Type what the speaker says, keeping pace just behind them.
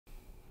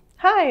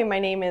Hi, my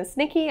name is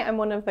Nikki. I'm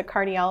one of the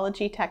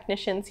cardiology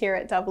technicians here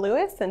at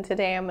DLEAH, and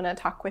today I'm going to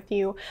talk with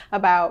you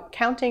about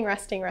counting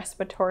resting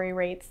respiratory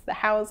rates, the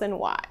hows and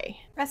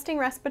why. Resting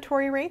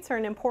respiratory rates are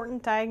an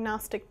important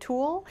diagnostic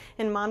tool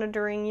in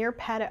monitoring your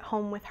pet at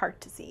home with heart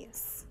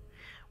disease.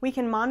 We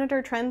can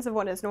monitor trends of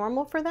what is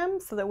normal for them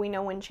so that we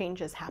know when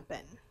changes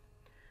happen.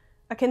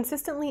 A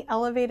consistently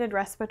elevated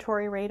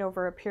respiratory rate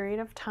over a period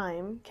of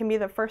time can be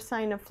the first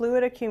sign of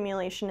fluid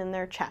accumulation in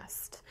their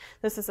chest.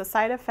 This is a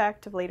side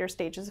effect of later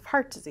stages of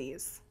heart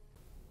disease.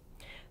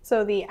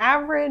 So the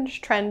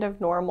average trend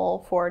of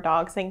normal for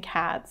dogs and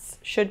cats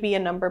should be a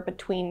number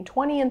between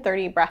 20 and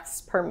 30 breaths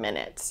per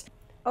minute.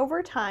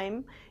 Over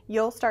time,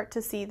 you'll start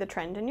to see the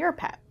trend in your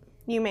pet.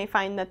 You may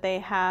find that they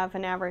have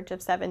an average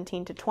of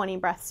 17 to 20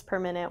 breaths per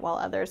minute, while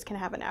others can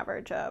have an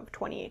average of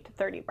 28 to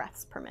 30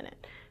 breaths per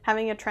minute.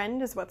 Having a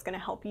trend is what's going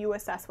to help you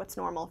assess what's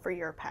normal for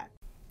your pet.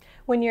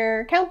 When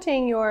you're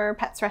counting your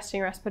pet's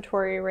resting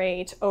respiratory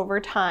rate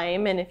over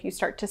time, and if you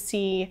start to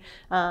see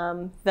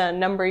the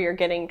number you're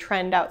getting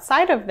trend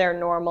outside of their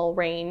normal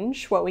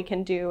range, what we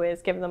can do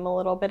is give them a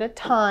little bit of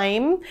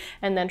time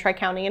and then try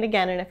counting it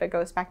again, and if it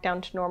goes back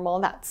down to normal,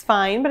 that's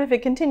fine. But if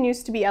it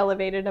continues to be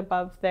elevated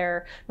above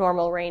their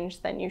normal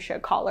range, then you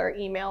should call or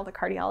email the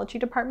cardiology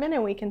department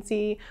and we can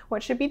see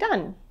what should be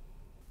done.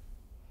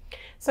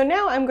 So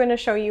now I'm going to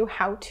show you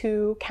how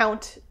to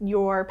count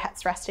your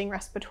pet's resting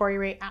respiratory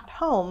rate at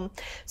home.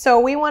 So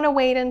we want to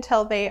wait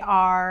until they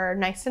are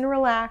nice and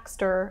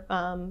relaxed or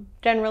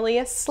generally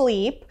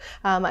asleep.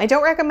 I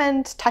don't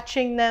recommend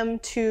touching them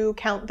to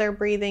count their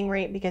breathing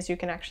rate because you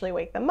can actually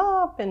wake them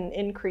up and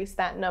increase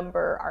that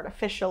number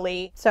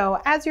artificially. So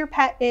as your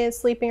pet is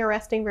sleeping or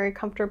resting very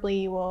comfortably,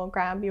 you will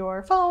grab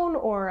your phone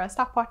or a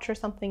stopwatch or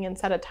something and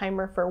set a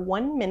timer for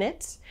 1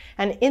 minute.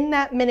 And in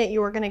that minute,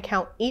 you are going to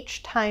count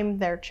each time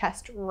their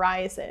chest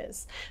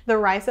rises. The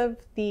rise of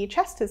the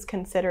chest is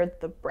considered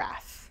the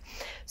breath.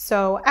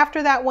 So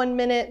after that 1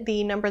 minute,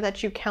 the number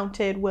that you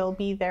counted will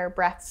be their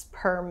breaths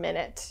per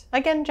minute.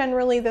 Again,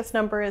 generally this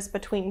number is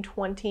between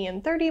 20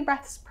 and 30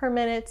 breaths per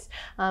minute.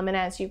 And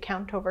as you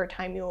count over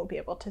time, you will be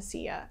able to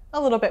see a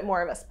little bit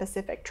more of a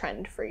specific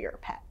trend for your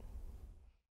pet.